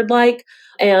structured like,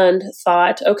 and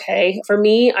thought, okay, for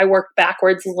me, I worked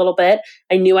backwards a little bit.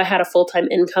 I knew I had a full-time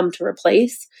income to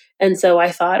replace. And so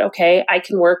I thought, okay, I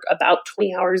can work about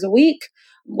 20 hours a week.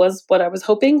 Was what I was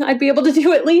hoping I'd be able to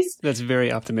do at least. That's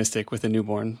very optimistic with a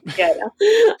newborn. Yeah.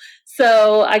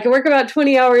 So I can work about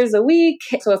 20 hours a week.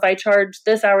 So if I charge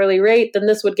this hourly rate, then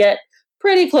this would get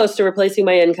pretty close to replacing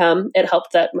my income. It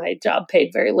helped that my job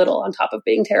paid very little on top of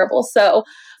being terrible. So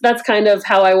that's kind of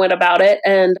how I went about it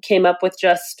and came up with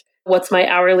just what's my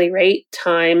hourly rate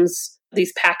times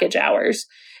these package hours.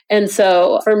 And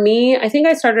so for me, I think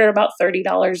I started at about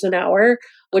 $30 an hour,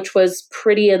 which was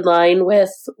pretty in line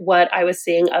with what I was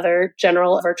seeing other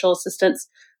general virtual assistants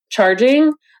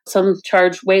charging. Some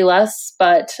charge way less,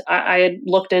 but I had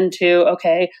looked into,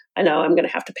 okay, I know I'm going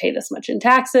to have to pay this much in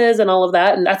taxes and all of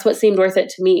that. And that's what seemed worth it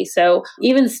to me. So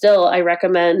even still, I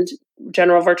recommend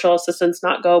general virtual assistants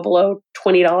not go below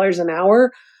 $20 an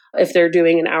hour if they're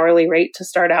doing an hourly rate to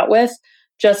start out with,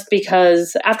 just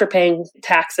because after paying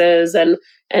taxes and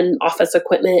office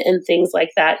equipment and things like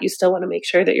that, you still want to make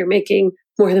sure that you're making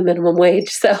more than minimum wage.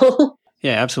 So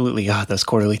yeah, absolutely. Those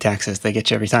quarterly taxes, they get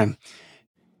you every time.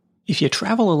 If you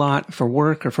travel a lot for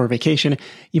work or for vacation,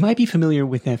 you might be familiar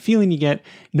with that feeling you get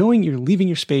knowing you're leaving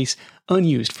your space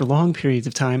unused for long periods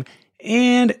of time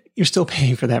and you're still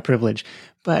paying for that privilege.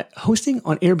 But hosting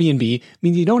on Airbnb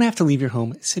means you don't have to leave your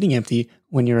home sitting empty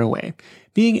when you're away.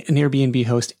 Being an Airbnb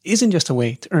host isn't just a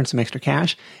way to earn some extra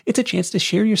cash. It's a chance to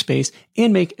share your space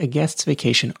and make a guest's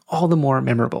vacation all the more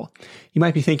memorable. You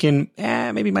might be thinking,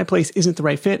 maybe my place isn't the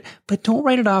right fit, but don't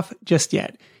write it off just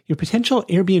yet. Your potential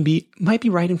Airbnb might be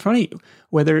right in front of you.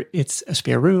 Whether it's a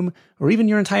spare room or even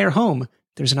your entire home,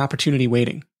 there's an opportunity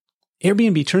waiting.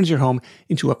 Airbnb turns your home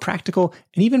into a practical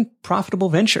and even profitable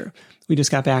venture. We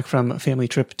just got back from a family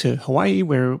trip to Hawaii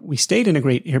where we stayed in a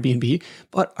great Airbnb,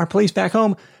 but our place back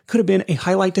home could have been a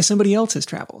highlight to somebody else's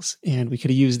travels, and we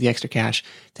could have used the extra cash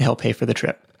to help pay for the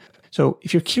trip. So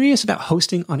if you're curious about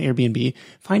hosting on Airbnb,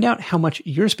 find out how much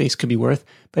your space could be worth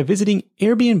by visiting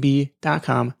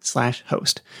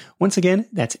airbnb.com/host. Once again,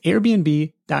 that's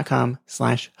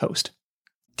airbnb.com/host.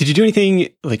 Did you do anything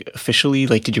officially?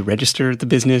 Did you register the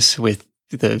business with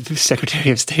the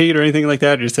Secretary of State or anything like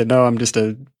that? Or just said, no, I'm just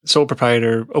a sole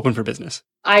proprietor, open for business?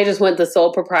 I just went the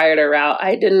sole proprietor route.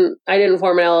 I didn't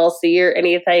form an LLC or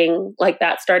anything like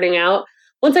that starting out.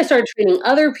 Once I started training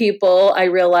other people, I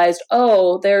realized,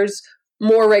 oh, there's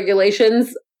more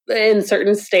regulations in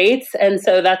certain states. And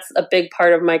so that's a big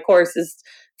part of my course is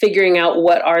figuring out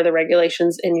what are the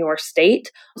regulations in your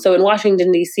state. So in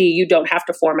Washington, D.C., you don't have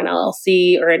to form an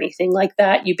LLC or anything like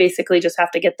that. You basically just have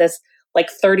to get this like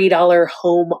 $30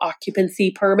 home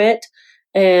occupancy permit.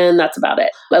 And that's about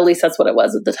it. At least that's what it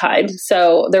was at the time.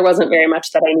 So there wasn't very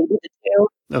much that I needed to do.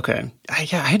 Okay. I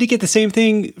had to get the same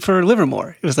thing for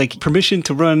Livermore. It was like permission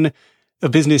to run a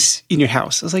business in your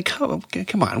house. I was like, oh, okay,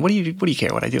 come on. What do you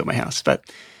care what I do at my house? But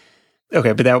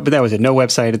okay, but that was it. No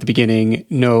website at the beginning,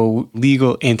 no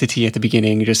legal entity at the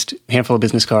beginning, just a handful of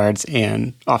business cards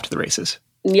and off to the races.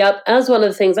 Yep. That's one of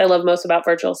the things I love most about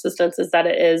virtual assistants is that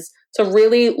it's a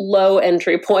really low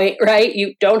entry point, right?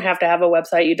 You don't have to have a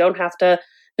website. You don't have to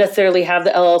necessarily have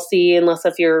the LLC unless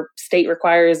if your state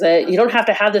requires it. You don't have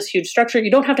to have this huge structure. You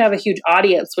don't have to have a huge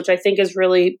audience, which I think is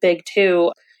really big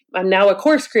too. I'm now a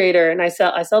course creator and I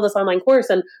sell this online course.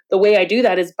 And the way I do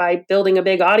that is by building a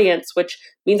big audience, which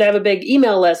means I have a big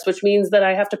email list, which means that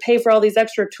I have to pay for all these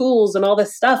extra tools and all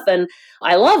this stuff. And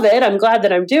I love it. I'm glad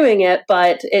that I'm doing it,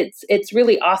 but it's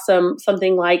really awesome.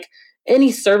 Something like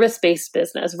any service-based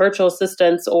business, virtual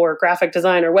assistants or graphic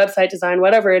design or website design,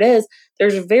 whatever it is,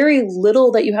 there's very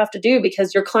little that you have to do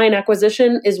because your client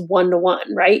acquisition is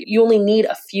one-to-one, right? You only need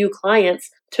a few clients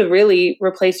to really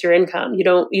replace your income. You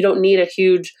don't need a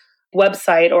huge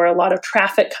website or a lot of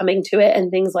traffic coming to it and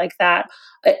things like that.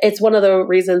 It's one of the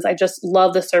reasons I just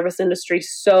love the service industry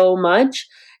so much,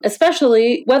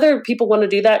 especially whether people want to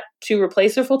do that to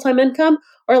replace their full-time income,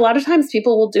 or a lot of times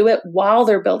people will do it while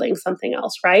they're building something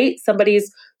else, right? Somebody's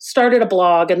started a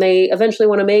blog and they eventually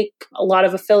want to make a lot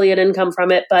of affiliate income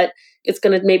from it, but it's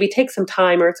going to maybe take some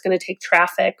time or it's going to take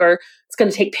traffic or it's going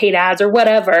to take paid ads or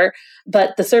whatever.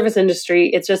 But the service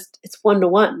industry, it's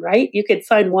one-to-one, right? You could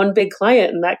sign one big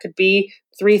client and that could be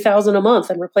 $3,000 a month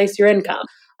and replace your income.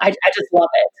 I just love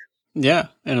it. Yeah.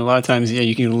 And a lot of times,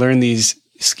 you can learn these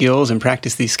skills and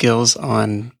practice these skills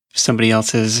on somebody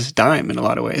else's dime in a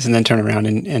lot of ways, and then turn around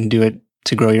and do it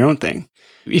to grow your own thing.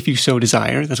 If you so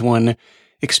desire, that's one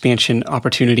expansion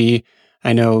opportunity.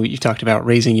 I know you've talked about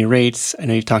raising your rates. I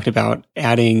know you've talked about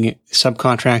adding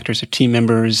subcontractors or team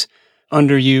members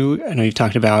under you. I know you've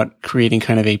talked about creating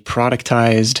kind of a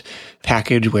productized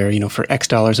package where, for X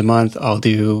dollars a month, I'll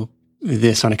do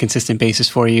this on a consistent basis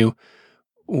for you.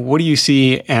 What do you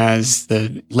see as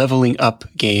the leveling up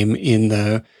game in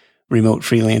the remote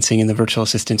freelancing in the virtual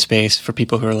assistant space for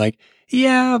people who are like,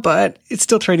 yeah, but it's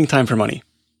still trading time for money?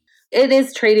 It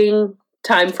is trading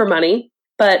time for money.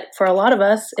 But for a lot of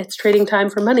us, it's trading time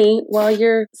for money while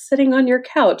you're sitting on your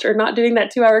couch or not doing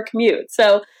that 2-hour commute.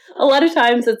 So a lot of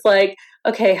times it's like,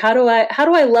 okay, how do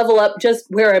I level up just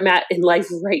where I'm at in life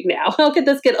right now? How could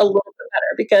this get a little bit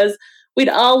better? Because we'd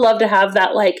all love to have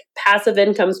that like passive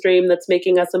income stream that's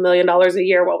making us $1 million a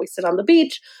year while we sit on the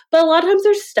beach. But a lot of times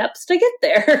there's steps to get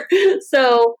there.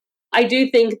 So I do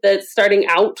think that starting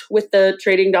out with the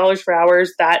trading dollars for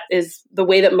hours, that is the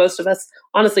way that most of us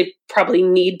honestly probably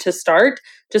need to start,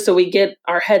 just so we get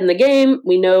our head in the game.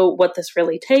 We know what this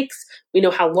really takes. We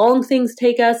know how long things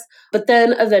take us. But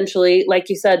then eventually, like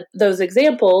you said, those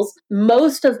examples,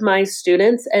 most of my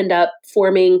students end up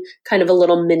forming kind of a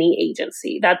little mini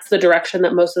agency. That's the direction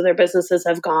that most of their businesses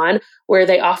have gone, where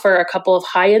they offer a couple of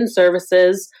high-end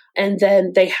services and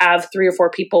then they have 3 or 4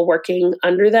 people working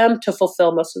under them to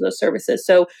fulfill most of those services.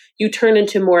 So you turn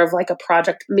into more of like a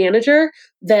project manager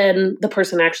than the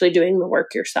person actually doing the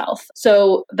work yourself.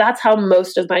 So that's how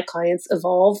most of my clients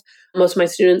evolve. Most of my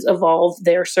students evolve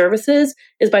their services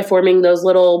is by forming those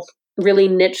little really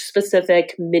niche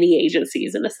specific mini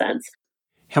agencies in a sense.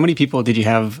 How many people did you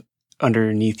have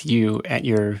underneath you at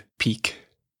your peak?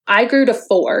 I grew to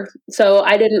 4. So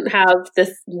I didn't have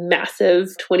this massive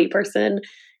 20-person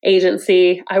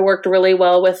agency. I worked really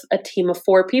well with a team of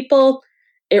 4 people.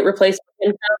 It replaced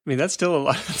income. I mean, that's still a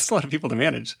lot. That's a lot of people to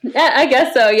manage. Yeah, I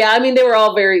guess so. Yeah. I mean, they were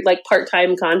all very like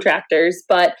part-time contractors,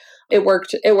 but it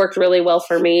worked really well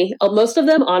for me. Most of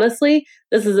them, honestly,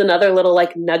 this is another little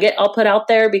like nugget I'll put out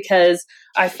there, because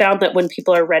I found that when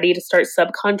people are ready to start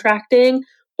subcontracting,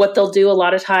 what they'll do a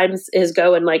lot of times is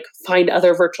go and like find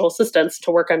other virtual assistants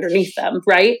to work underneath them,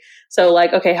 right? So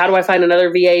like, okay, how do I find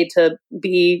another VA to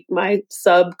be my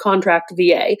subcontract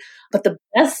VA? But the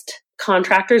best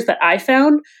contractors that I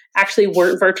found actually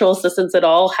weren't virtual assistants at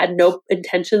all, had no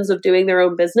intentions of doing their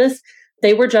own business.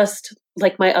 They were just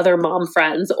like my other mom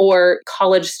friends or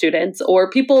college students or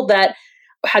people that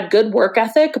had good work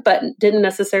ethic, but didn't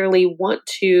necessarily want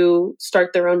to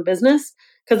start their own business.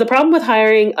 Because the problem with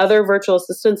hiring other virtual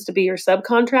assistants to be your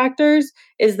subcontractors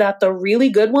is that the really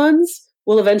good ones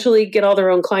will eventually get all their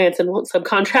own clients and won't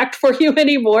subcontract for you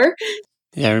anymore.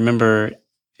 Yeah, I remember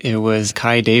it was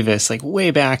Kai Davis, like way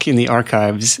back in the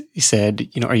archives, he said,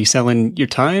 are you selling your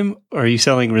time or are you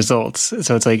selling results?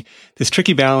 So it's like this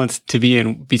tricky balance to be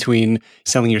in between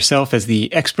selling yourself as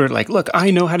the expert, like, look, I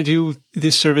know how to do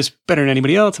this service better than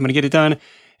anybody else. I'm going to get it done.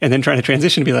 And then trying to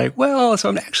transition to be like, well, so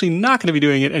I'm actually not going to be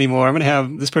doing it anymore. I'm going to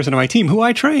have this person on my team who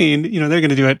I trained, they're going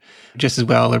to do it just as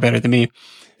well or better than me.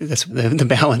 That's the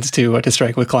balance to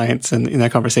strike with clients and in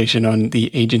that conversation on the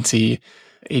agency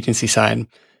side.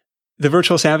 The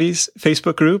Virtual Savvies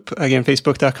Facebook group, again,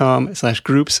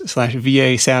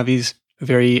 facebook.com/groups/VA Savvies,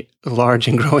 very large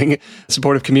and growing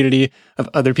supportive community of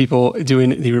other people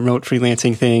doing the remote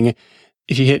freelancing thing.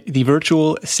 If you hit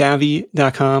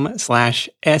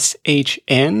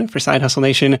thevirtualsavvy.com/SHN for Side Hustle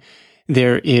Nation,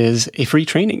 there is a free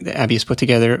training that Abby has put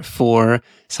together for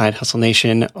Side Hustle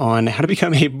Nation on how to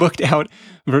become a booked out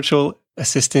virtual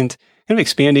assistant, kind of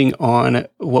expanding on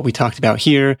what we talked about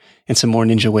here and some more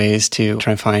ninja ways to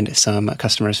try and find some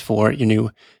customers for your new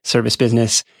service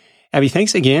business. Abby,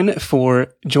 thanks again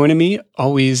for joining me.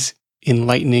 Always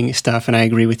enlightening stuff. And I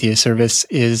agree with you. Service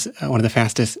is one of the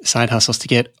fastest side hustles to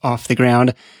get off the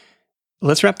ground.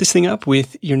 Let's wrap this thing up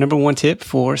with your number one tip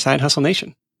for Side Hustle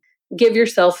Nation. Give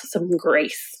yourself some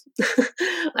grace.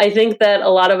 I think that a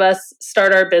lot of us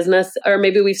start our business, or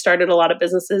maybe we've started a lot of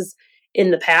businesses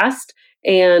in the past,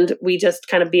 and we just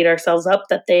kind of beat ourselves up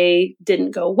that they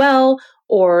didn't go well,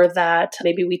 or that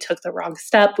maybe we took the wrong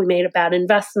step, we made a bad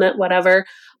investment, whatever.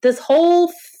 This whole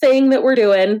thing that we're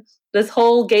doing, this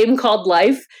whole game called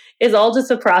life, is all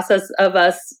just a process of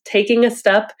us taking a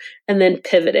step and then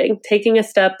pivoting, taking a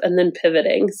step and then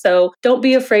pivoting. So don't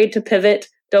be afraid to pivot.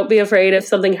 Don't be afraid if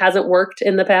something hasn't worked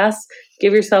in the past.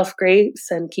 Give yourself grace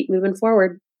and keep moving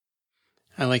forward.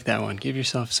 I like that one. Give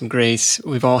yourself some grace.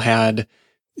 We've all had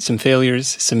some failures,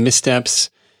 some missteps.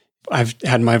 I've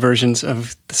had my versions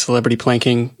of the celebrity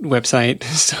planking website,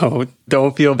 so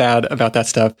don't feel bad about that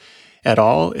stuff at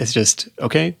all. It's just,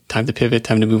 okay, time to pivot,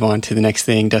 time to move on to the next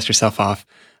thing, dust yourself off.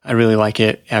 I really like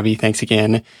it. Abby, thanks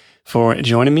again for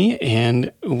joining me,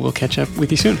 and we'll catch up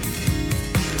with you soon.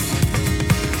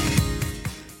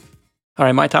 All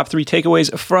right, my top 3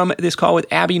 takeaways from this call with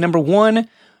Abby. Number 1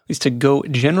 is to go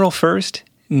general first,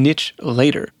 niche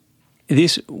later.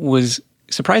 This was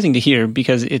surprising to hear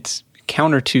because it's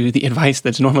counter to the advice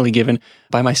that's normally given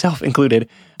by myself included.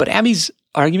 But Abby's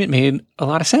argument made a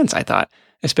lot of sense, I thought,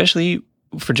 especially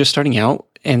for just starting out.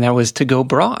 And that was to go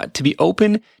broad, to be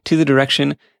open to the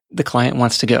direction the client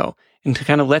wants to go and to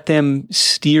kind of let them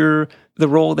steer the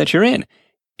role that you're in.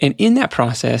 And in that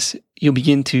process, you'll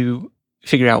begin to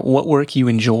figure out what work you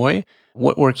enjoy,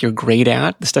 what work you're great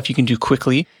at, the stuff you can do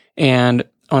quickly. And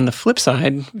on the flip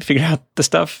side, figure out the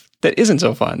stuff that isn't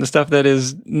so fun, the stuff that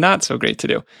is not so great to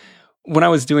do. When I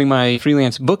was doing my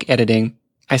freelance book editing,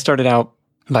 I started out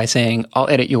by saying, I'll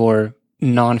edit your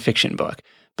nonfiction book.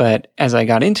 But as I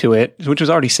got into it, which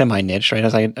was already semi-niche, right?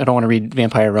 I don't want to read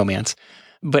vampire romance.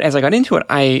 But as I got into it,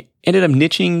 I ended up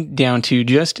niching down to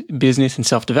just business and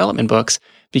self-development books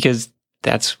because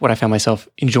that's what I found myself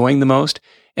enjoying the most.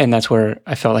 And that's where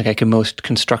I felt like I could most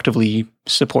constructively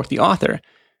support the author.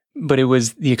 But it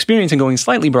was the experience in going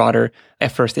slightly broader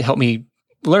at first that helped me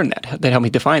learn that helped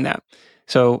me define that.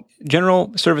 So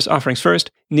general service offerings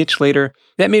first, niche later.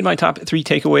 That made my top 3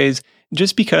 takeaways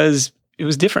just because it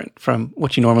was different from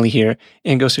what you normally hear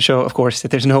and goes to show, of course,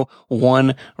 that there's no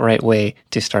one right way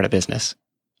to start a business.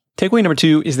 Takeaway number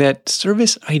 2 is that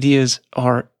service ideas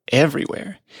are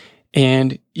everywhere.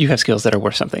 And you have skills that are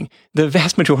worth something. The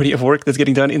vast majority of work that's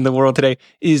getting done in the world today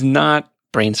is not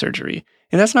brain surgery.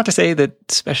 And that's not to say that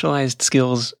specialized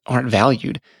skills aren't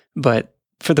valued, but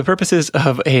for the purposes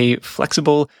of a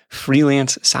flexible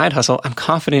freelance side hustle, I'm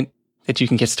confident that you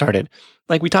can get started.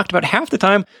 Like we talked about, half the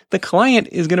time, the client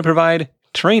is going to provide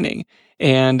training.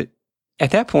 And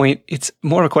at that point, it's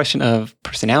more a question of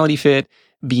personality fit,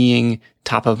 being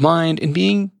top of mind, and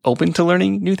being open to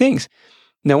learning new things.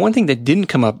 Now, one thing that didn't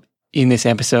come up in this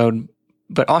episode,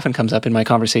 but often comes up in my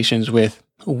conversations with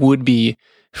would-be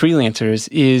freelancers,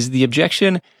 is the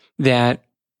objection that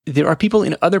there are people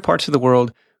in other parts of the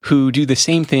world who do the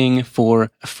same thing for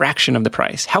a fraction of the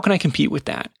price. How can I compete with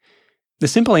that? The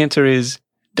simple answer is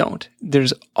don't.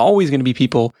 There's always going to be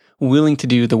people willing to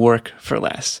do the work for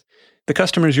less. The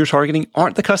customers you're targeting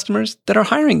aren't the customers that are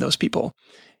hiring those people.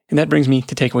 And that brings me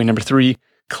to takeaway number 3.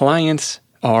 Clients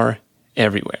are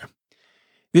everywhere.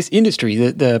 This industry,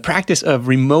 the practice of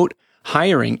remote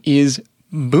hiring is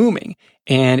booming.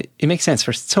 And it makes sense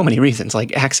for so many reasons,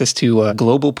 like access to a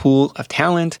global pool of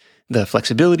talent, the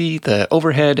flexibility, the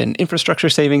overhead and infrastructure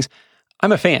savings.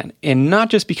 I'm a fan, and not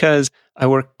just because I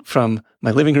work from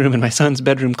my living room and my son's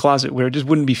bedroom closet where it just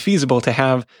wouldn't be feasible to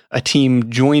have a team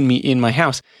join me in my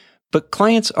house, but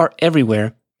clients are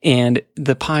everywhere and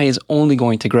the pie is only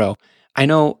going to grow. I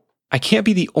know I can't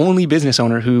be the only business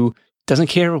owner who doesn't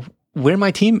care where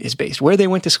my team is based, where they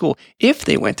went to school, if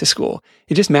they went to school.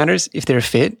 It just matters if they're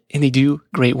fit and they do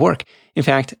great work. In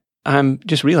fact, I'm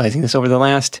just realizing this over the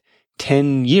last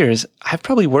 10 years, I've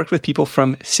probably worked with people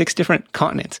from 6 different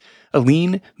continents, a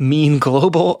lean, mean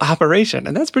global operation.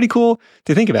 And that's pretty cool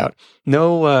to think about.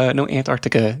 No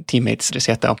Antarctica teammates just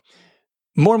yet, though.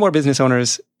 More and more business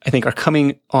owners, I think, are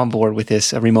coming on board with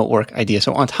this remote work idea.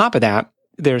 So on top of that,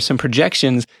 there's some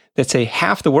projections that say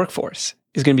half the workforce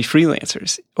is going to be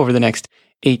freelancers over the next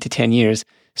 8 to 10 years.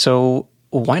 So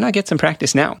why not get some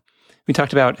practice now? We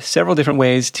talked about several different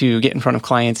ways to get in front of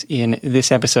clients in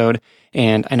this episode,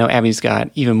 and I know Abby's got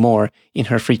even more in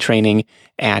her free training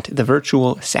at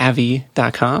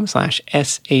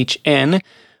thevirtualsavvy.com/SHN,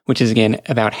 which is again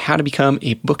about how to become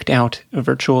a booked out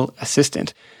virtual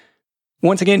assistant.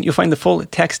 Once again, you'll find the full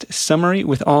text summary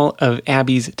with all of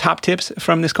Abby's top tips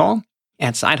from this call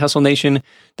at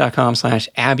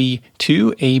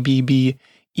sidehustlenation.com/Abby2,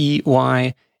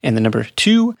 ABBEY, and the number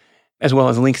 2, as well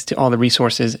as links to all the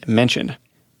resources mentioned.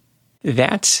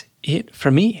 That's it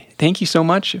for me. Thank you so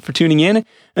much for tuning in.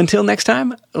 Until next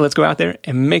time, let's go out there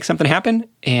and make something happen,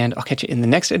 and I'll catch you in the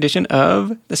next edition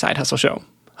of The Side Hustle Show.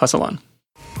 Hustle on.